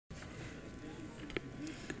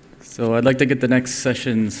So I'd like to get the next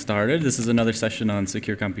session started. This is another session on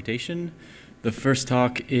secure computation. The first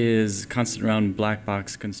talk is constant round black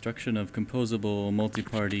box construction of composable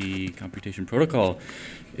multi-party computation protocol.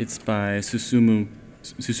 It's by Susumu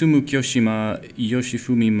Kiyoshima,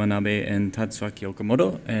 Yoshifumi Manabe, and Tatsuaki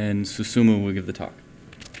Okamoto, and Susumu will give the talk.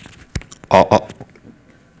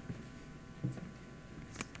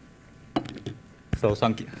 So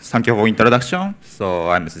thank you for introduction.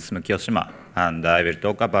 So I'm Susumu Kiyoshima, and I will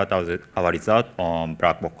talk about our result on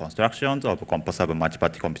black box constructions of composable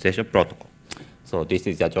multi-party computation protocol. So this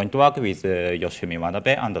is a joint work with Yoshifumi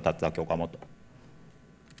Manabe and Tatsuaki Okamoto.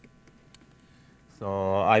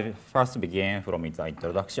 So I first begin from the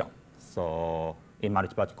introduction. So in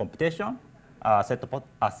multi-party computation, a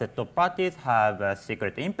set of parties have a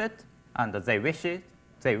secret input, and they wish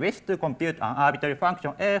to compute an arbitrary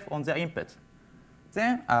function f on their input.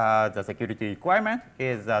 Then the security requirement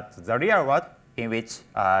is that the real world in which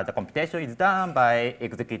the computation is done by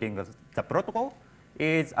executing the protocol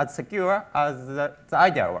is as secure as the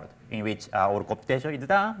ideal world in which all computation is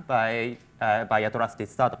done by a trusted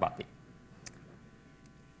third party.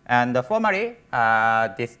 And formally,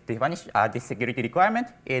 this security requirement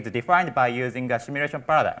is defined by using a simulation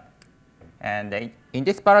paradigm. And in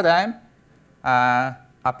this paradigm,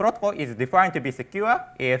 a protocol is defined to be secure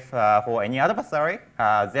if for any adversary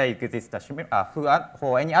there exists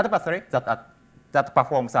for any adversary that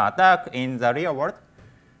performs an attack in the real world,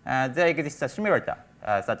 there exists a simulator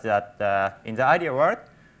such that in the ideal world,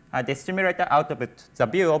 this simulator outputs the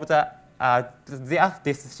view of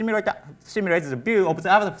this simulator simulates the view of the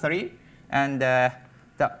adversary and the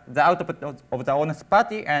output of the honest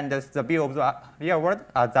party and the view of the real world,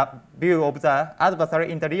 the view of the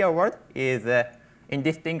adversary in the real world is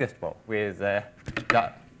indistinguishable with the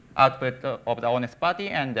output of the honest party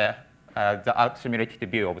and the simulated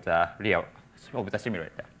view of the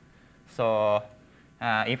simulator. So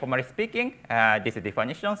informally speaking, this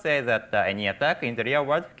definition says that any attack in the real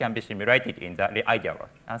world can be simulated in the ideal world.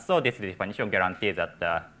 And so this definition guarantees that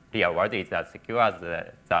the real world is as secure as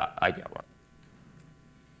the ideal world.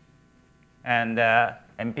 And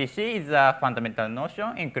MPC is a fundamental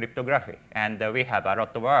notion in cryptography, and we have a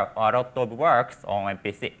lot of works on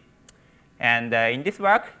MPC. And in this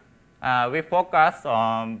work, we focus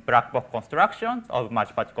on black box constructions of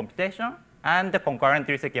multi-party computation and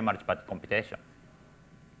concurrently secure multi-party computation.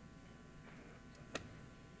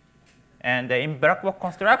 And in black box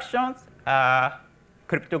constructions,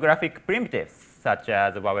 cryptographic primitives such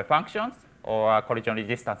as Huawei functions or collision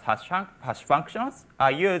resistance hash functions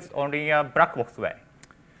are used only in a black box way.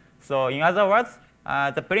 So in other words,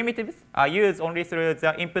 the primitives are used only through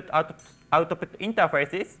the input-output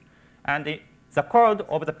interfaces, and the code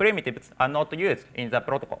of the primitives are not used in the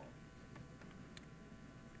protocol.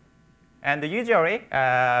 And usually,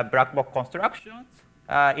 black box constructions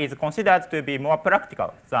is considered to be more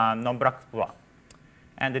practical than non-black box one.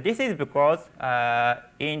 And this is because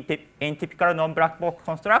in typical non-black box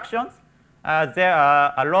constructions, there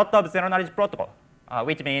are a lot of zero-knowledge protocols,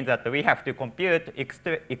 which means that we have to compute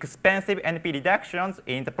expensive NP reductions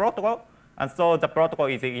in the protocol, and so the protocol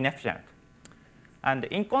is inefficient. And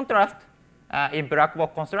in contrast, in black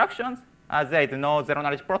box constructions, there is no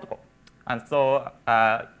zero-knowledge protocol. And so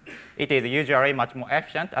it is usually much more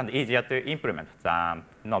efficient and easier to implement than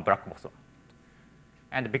non-black box one.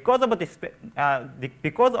 And because of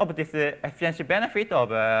this efficiency benefit of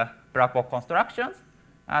black box constructions,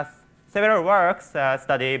 several works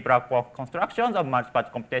study black box constructions of multi-party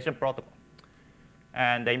computation protocol.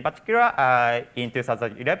 And in particular, in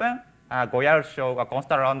 2011, Goyal showed a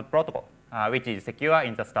constant round protocol, which is secure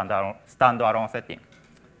in the standalone setting.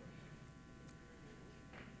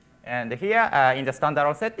 And here, in the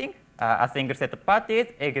standalone setting, a single set of parties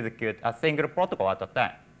execute a single protocol at a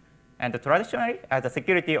time. And traditionally, the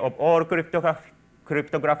security of all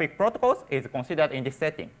cryptographic protocols is considered in this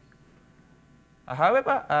setting.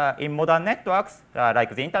 However, in modern networks,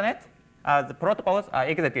 like the internet, the protocols are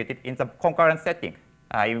executed in the concurrent setting,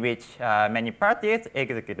 in which many parties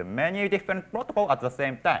execute many different protocols at the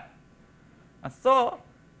same time. And so,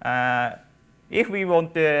 if we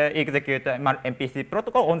want to execute an MPC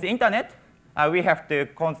protocol on the internet, we have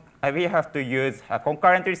to use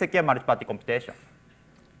concurrently secure multi-party computation.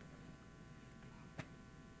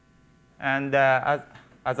 And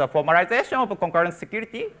as a formalization of concurrent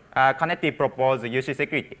security, Canetti proposed UC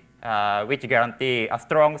security, which guarantees a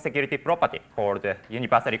strong security property called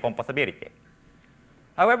universal composability.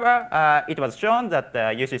 However, it was shown that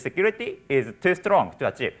UC security is too strong to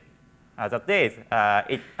achieve. That is,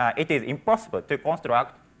 it is impossible to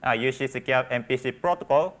construct UC secure MPC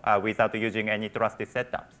protocol without using any trusted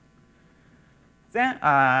setups. Then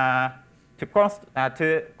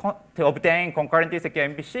to obtain concurrently secure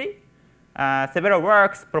MPC, several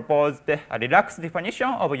works proposed a relaxed definition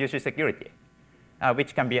of user security,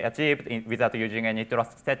 which can be achieved without using any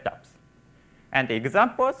trust setups. And the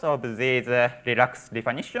examples of these relaxed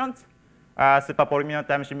definitions are super polynomial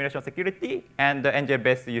time simulation security and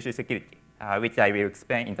angel-based user security, which I will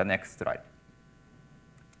explain in the next slide.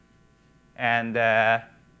 And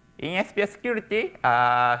in SPS security,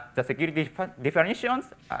 the security definitions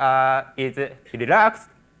is relaxed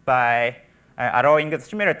by allowing the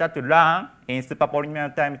simulator to run in super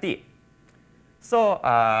polynomial time t. So,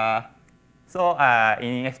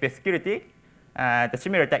 in SPS security, the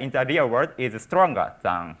simulator in the real world is stronger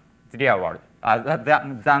than the real world,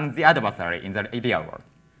 than the adversary in the real world.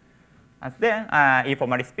 And then,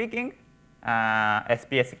 informally speaking,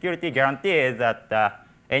 SPS security guarantees that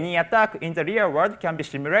any attack in the real world can be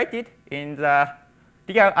simulated in the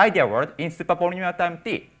real ideal world in super polynomial time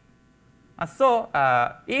t. And so,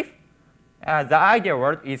 if the ideal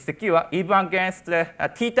world is secure even against a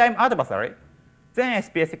t-time adversary, then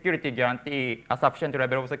SPS security guarantees a sufficient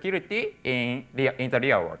level of security in the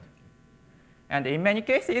real world. And in many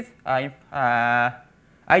cases,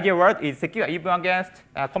 ideal world is secure even against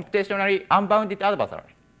computationally unbounded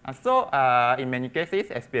adversary. And so, in many cases,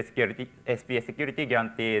 SPS security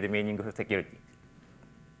guarantees meaningful security.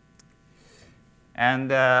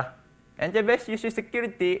 And angel-based user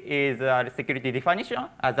security is a security definition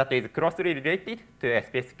that is closely related to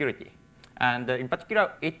SPS security. And in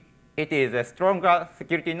particular, it is a stronger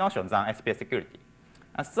security notion than SPS security.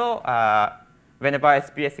 And so, whenever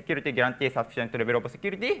SPS security guarantees sufficient level of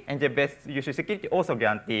security, angel-based user security also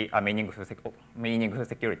guarantees a meaningful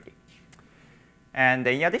security. And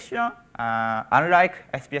in addition,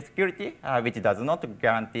 unlike SPS security, which does not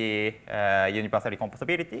guarantee universally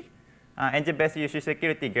composability, angel-based user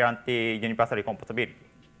security guarantees universally composability.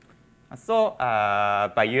 So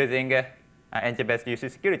by using angel-based user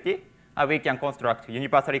security, we can construct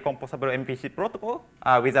universally composable MPC protocol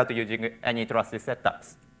without using any trusted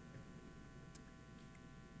setups.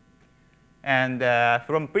 And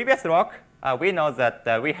from previous work, we know that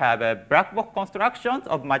we have black box constructions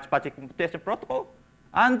of multi-party computation protocol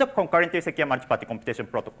and concurrently secure multi-party computation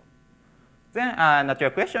protocol. Then natural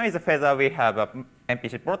question is whether we have an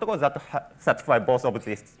MPC protocol that satisfy both of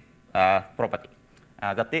these property.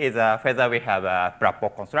 That is whether we have black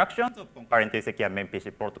box constructions of concurrently secure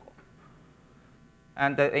MPC protocol.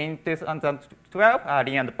 And in 2012,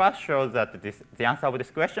 Lin and Pass shows that the answer of this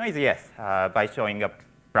question is yes, by showing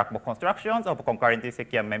black box constructions of concurrently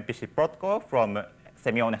secure MPC protocol from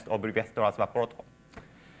semi-honest oblivious transfer protocol.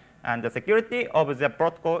 And the security of the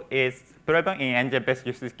protocol is proven in angel-based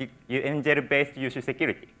user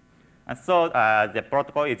security. And so the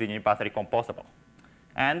protocol is universally composable.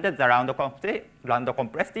 And the random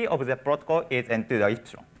complexity of the protocol is n to the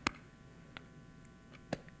epsilon.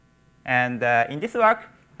 And in this work,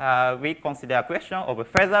 we consider a question of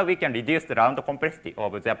whether we can reduce the random complexity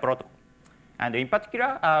of the protocol. And in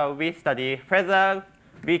particular, we study whether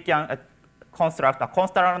we can construct a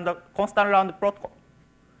constant round protocol.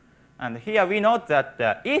 And here we note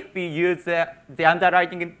that if we use the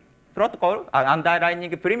underlying protocol, underlying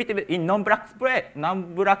primitive in non-black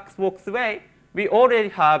box way, we already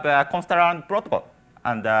have a constant round protocol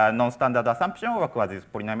and non-standard assumption or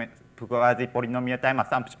quasi-polynomial time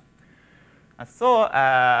assumption. And so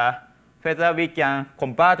whether we can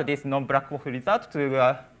convert this non-black box result to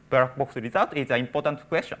a black box result is an important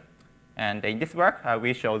question. And in this work,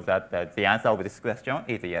 we show that the answer of this question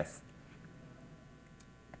is yes.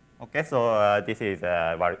 OK, so this is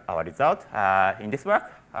our result. In this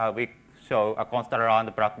work, we show a constant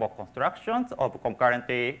round black box constructions of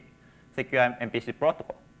concurrently secure MPC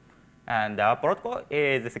protocol. And our protocol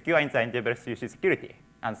is secure in the angel-based user security.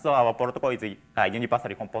 And so our protocol is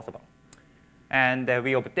universally composable. And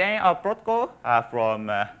we obtain our protocol from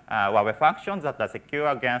wave functions that are secure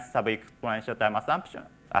against sub-exponential time assumption,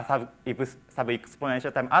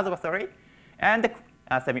 sub-exponential time adversary, and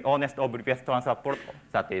semi-honest oblivious transfer protocol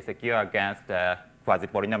that is secure against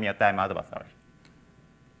quasi-polynomial time adversary.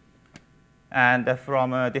 And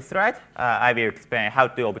from this slide, I will explain how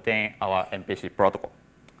to obtain our MPC protocol.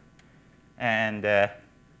 And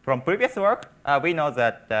from previous work, we know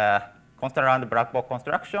that constant round black box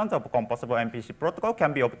constructions of composable MPC protocol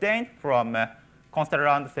can be obtained from constant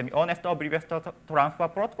round semi-honest oblivious transfer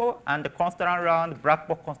protocol and constant round black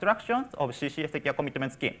box constructions of CCS secure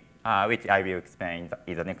commitment scheme, which I will explain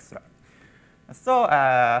in the next slide. So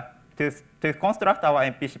to construct our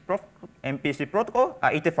MPC protocol,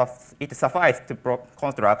 it suffices to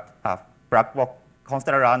construct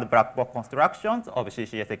constant round black box constructions of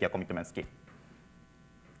CCS secure commitment scheme.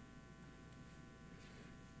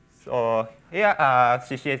 So here,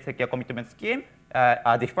 CCA secure commitment scheme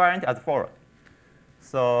are defined as follows.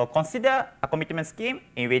 So consider a commitment scheme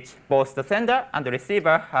in which both the sender and the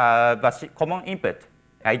receiver have a common input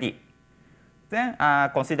ID. Then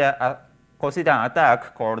consider an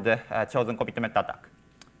attack called chosen commitment attack.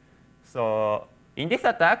 So in this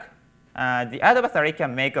attack, the adversary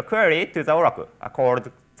can make a query to the oracle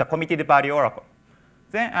called the committed value oracle.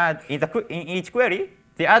 Then in each query,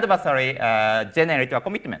 the adversary generates a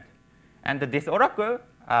commitment. And this oracle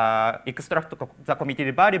extracts the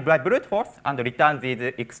committed value by brute force and returns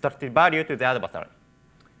the extracted value to the adversary.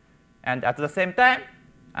 And at the same time,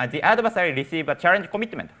 the adversary receives a challenge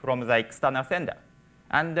commitment from the external sender.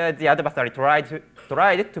 And the adversary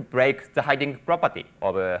tried to break the hiding property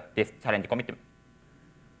of this challenge commitment.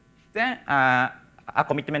 Then a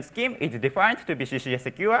commitment scheme is defined to be CCA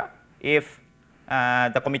secure if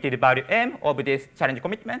the committed value M of this challenge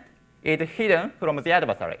commitment is hidden from the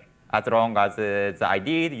adversary, as long as the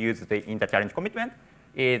ID used in the challenge commitment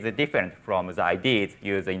is different from the IDs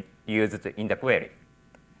used in the query.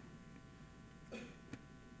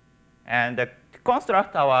 And to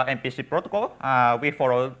construct our MPC protocol, we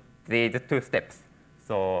follow these two steps.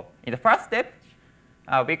 So in the first step,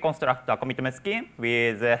 we construct a commitment scheme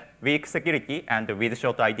with weak security and with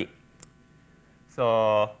short ID.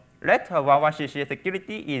 So let 11 CCA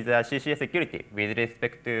security is a CCA security with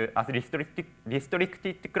respect to a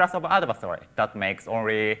restricted class of adversary that makes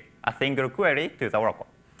only a single query to the oracle.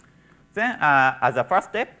 Then, as a first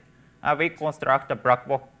step, we construct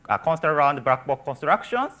a constant round black box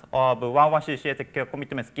constructions of 11 CCA secure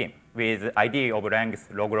commitment scheme with ID of length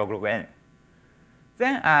log n.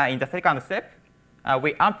 Then, in the second step,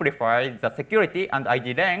 we amplify the security and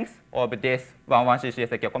ID length of this 11 CCA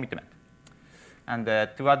secure commitment. And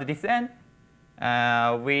toward this end,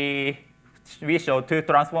 we show two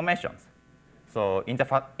transformations. So in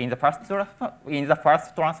the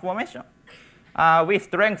first transformation, we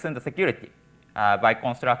strengthen the security by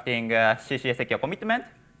constructing CCA secure commitment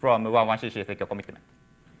from 11 CCA secure commitment.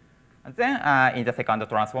 And then in the second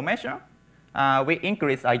transformation, we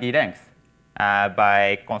increase ID length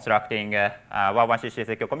by constructing 11 CCA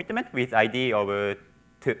secure commitment with ID of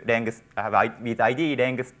length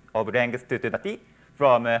of length 2 to the t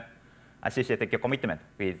from a CCA secure commitment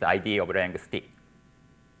with ID of length t.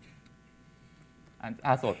 And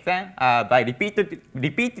so then, by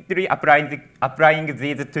repeatedly applying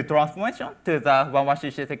these two transformations to the 11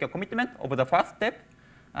 CCA secure commitment of the first step,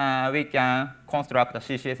 we can construct a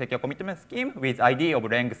CCA secure commitment scheme with ID of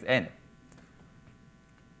length n.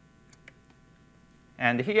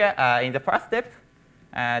 And here, in the first step,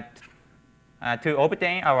 to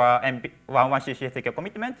obtain our 11 CCA secure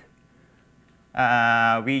commitment,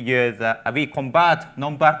 we convert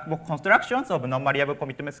non-black box constructions of non-malleable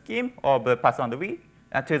commitment scheme of pass and V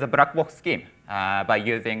to the black box scheme by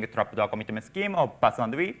using trapdoor commitment scheme of pass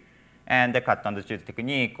and V and the cut and choose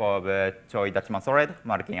technique of Choi-Dutchman thread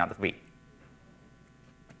marking and V.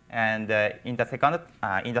 And in the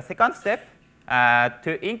second step,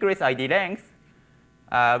 to increase ID length,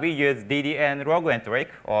 we use DDN log n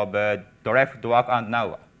trick of Dref, Dwark, and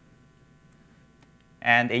Nauer.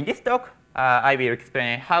 And in this talk, I will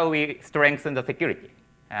explain how we strengthen the security.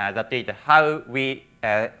 That is how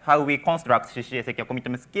we construct CCA secure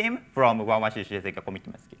commitment scheme from 11 CCA secure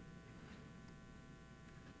commitment scheme.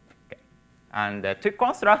 Okay. And to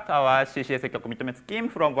construct our CCA secure commitment scheme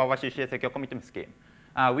from 11 CCA secure commitment scheme,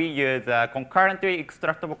 we use a concurrently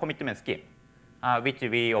extractable commitment scheme, which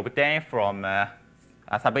we obtain from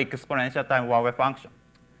a sub-exponential time one-way function.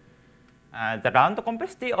 The round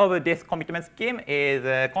complexity of this commitment scheme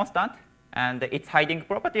is constant, and its hiding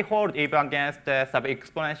property holds even against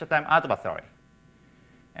sub-exponential time adversary.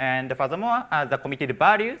 And furthermore, the committed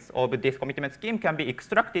values of this commitment scheme can be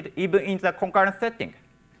extracted even in the concurrent setting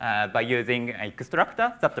by using an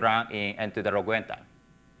extractor that runs in n to the log n time.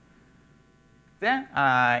 Then,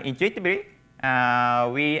 intuitively,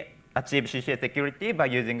 we achieve CCA security by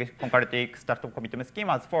using concurrently extractable commitment scheme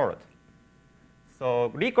as follows.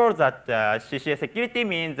 So recall that CCA security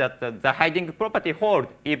means that the hiding property holds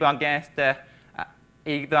even against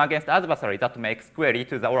adversary that makes query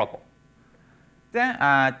to the oracle. Then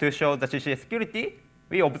to show the CCA security,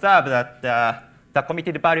 we observe that the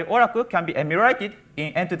committed value oracle can be emulated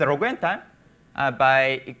in n to the log n time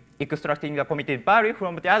by extracting the committed value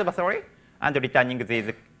from the adversary and returning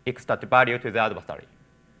this extracted value to the adversary.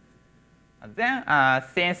 And then,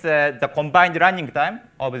 since the combined running time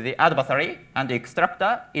of the adversary and the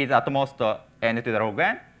extractor is at most n to the log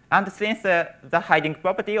n, and since the hiding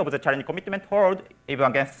property of the challenge commitment holds even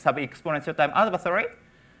against sub-exponential time adversary,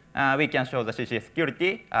 we can show the CCA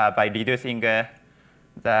security by reducing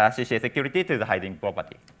the CCA security to the hiding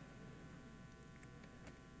property.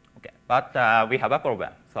 Okay, but we have a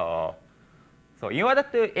problem. So in order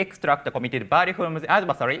to extract the committed value from the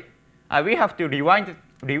adversary, we have to rewind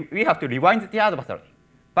the adversary.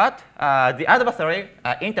 But the adversary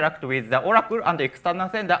interact with the oracle and the external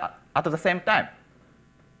sender at the same time.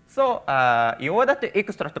 So in order to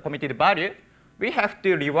extract the committed value, we have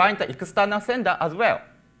to rewind the external sender as well.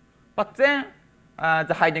 But then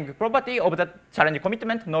the hiding property of the challenge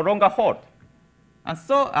commitment no longer hold. And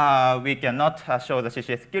so we cannot show the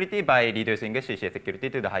CCA security by reducing the CCA security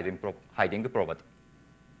to the hiding property.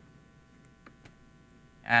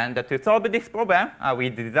 And to solve this problem, we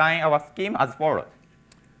design our scheme as follows.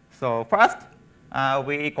 So first,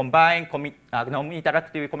 we combine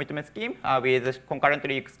non-interactive commitment scheme with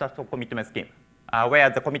concurrently extract commitment scheme, where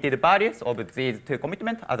the committed values of these two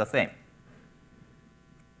commitments are the same.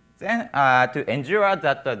 Then, to ensure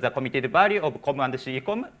that the committed value of COM and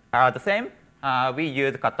CECOM are the same, we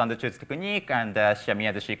use cut and choose technique and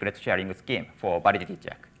shared secret sharing scheme for validity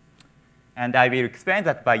check. And I will explain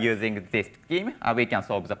that by using this scheme, we can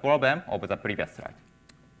solve the problem of the previous slide.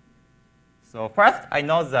 So first, I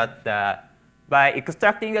know that by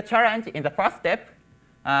extracting the challenge in the first step,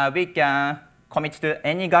 we can commit to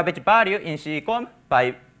any garbage value in CECOM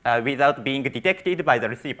without being detected by the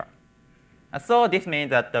receiver. So this means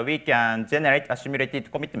that we can generate a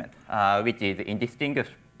simulated commitment, which is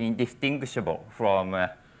indistinguishable from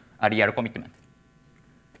a real commitment.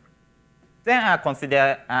 Then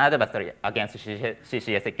consider an adversary against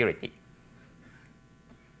CCA security.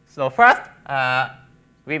 So first,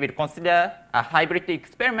 we will consider a hybrid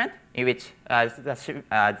experiment in which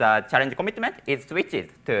the challenge commitment is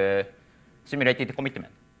switched to simulated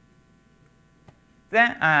commitment.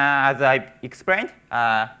 Then, as I explained,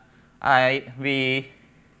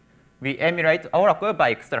 we emulate Oracle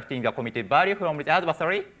by extracting the committed value from the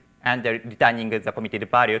adversary and returning the committed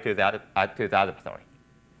value to the adversary.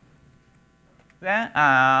 Then,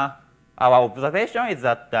 our observation is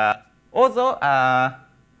that although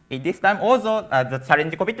in this time, although the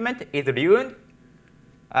challenge commitment is ruined,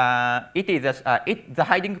 the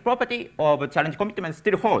hiding property of challenge commitment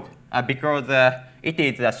still holds because it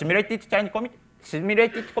is a simulated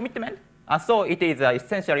commitment, and so it is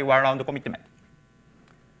essentially one-round commitment.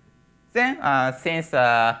 Then, since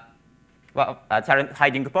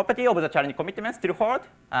hiding property of the challenge commitment still holds,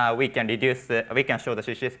 we can show the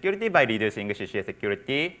CCA security by reducing the CCA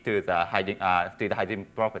security to the hiding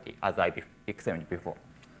property, as I explained before.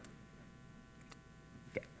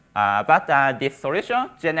 But this solution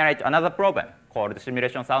generates another problem called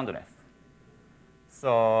simulation soundness.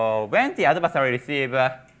 So when the adversary receives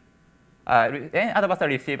a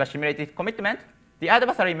simulated commitment, the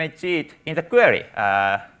adversary may cheat in the query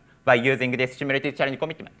by using this simulated challenge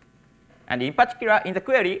commitment. And in particular, in the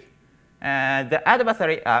query, the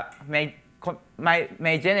adversary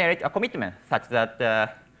may generate a commitment such that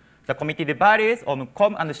the committed values of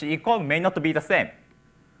COM and CECOM may not be the same.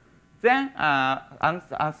 Then,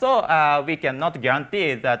 so we cannot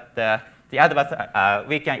guarantee that the adversary,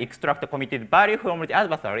 we can extract the committed value from the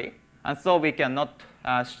adversary, and so we cannot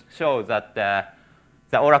show that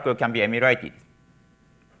the oracle can be emulated.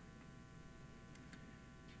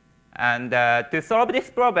 And to solve this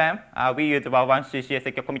problem, we use one CCA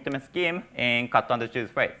secure commitment scheme in cut and choose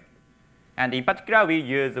phase. And in particular, we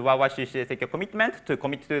use one CCA secure commitment to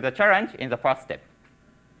commit to the challenge in the first step.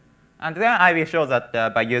 And then I will show that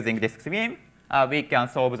by using this scheme, we can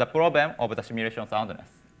solve the problem of the simulation soundness.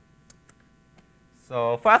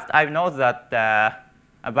 So first, I know that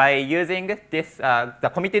by using this, the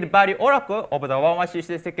committed value oracle of the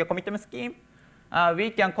 11CC secure commitment scheme, we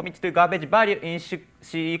can commit to garbage value in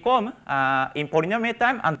CECOM in polynomial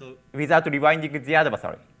time and without rewinding the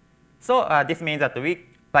adversary. So this means that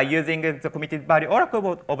by using the committed value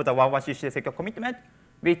oracle of the 11CC secure commitment,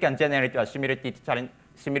 we can generate a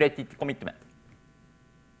simulated commitment.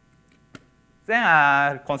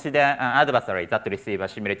 Then consider an adversary that receives a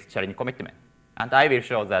simulated challenge commitment. And I will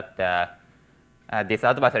show that this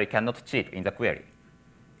adversary cannot cheat in the query.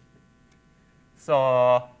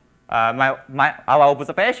 So our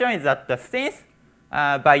observation is that since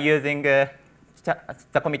by using the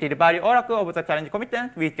committed value oracle of the challenge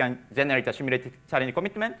commitment, we can generate a simulated challenge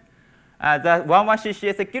commitment. The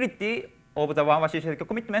 11CCA security of the 11CCA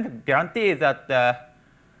commitment guarantees that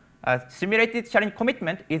simulated challenge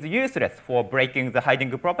commitment is useless for breaking the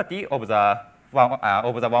hiding property of the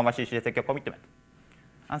 11CCA secure commitment.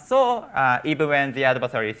 And so even when the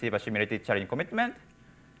adversary receives a simulated challenge commitment,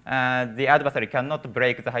 the adversary cannot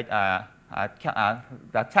break the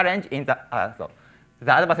challenge in the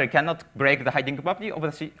the adversary cannot break the hiding property of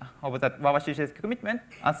the our CCS commitment,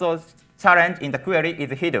 and so challenge in the query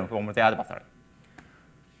is hidden from the adversary.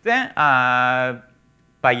 Then,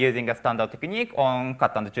 by using a standard technique on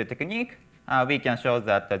cut and chew technique, we can show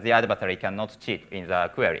that the adversary cannot cheat in the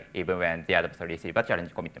query, even when the adversary receives a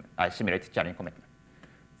challenge commitment, simulated challenge commitment.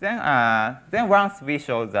 Then once we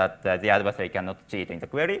show that the adversary cannot cheat in the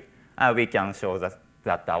query, we can show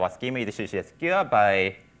that our scheme is CCS secure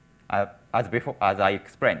by, as I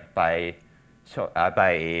explained, by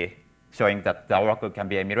showing that the oracle can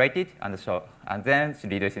be emulated and then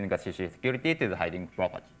reducing the CCS security to the hiding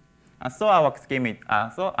property. And so our scheme is,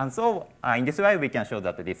 in this way we can show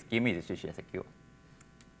that this scheme is CCS secure.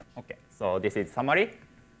 Okay, so this is summary.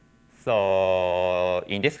 So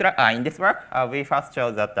in this work, we first show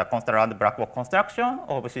that the constant round black box construction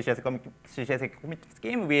of CCS commit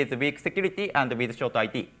scheme with weak security and with short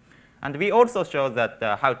ID. And we also show that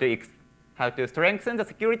how to strengthen the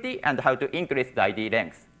security and how to increase the ID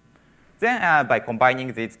length. Then by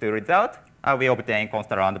combining these two results, we obtain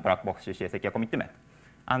constant round black box CCS secure commitment.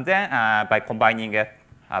 And then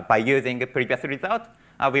by using the previous result,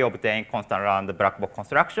 we obtain constant round black box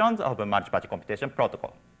constructions of a multi-party computation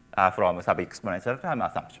protocol from sub-exponential time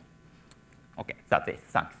assumption. Okay, that's it.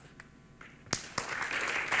 Thanks.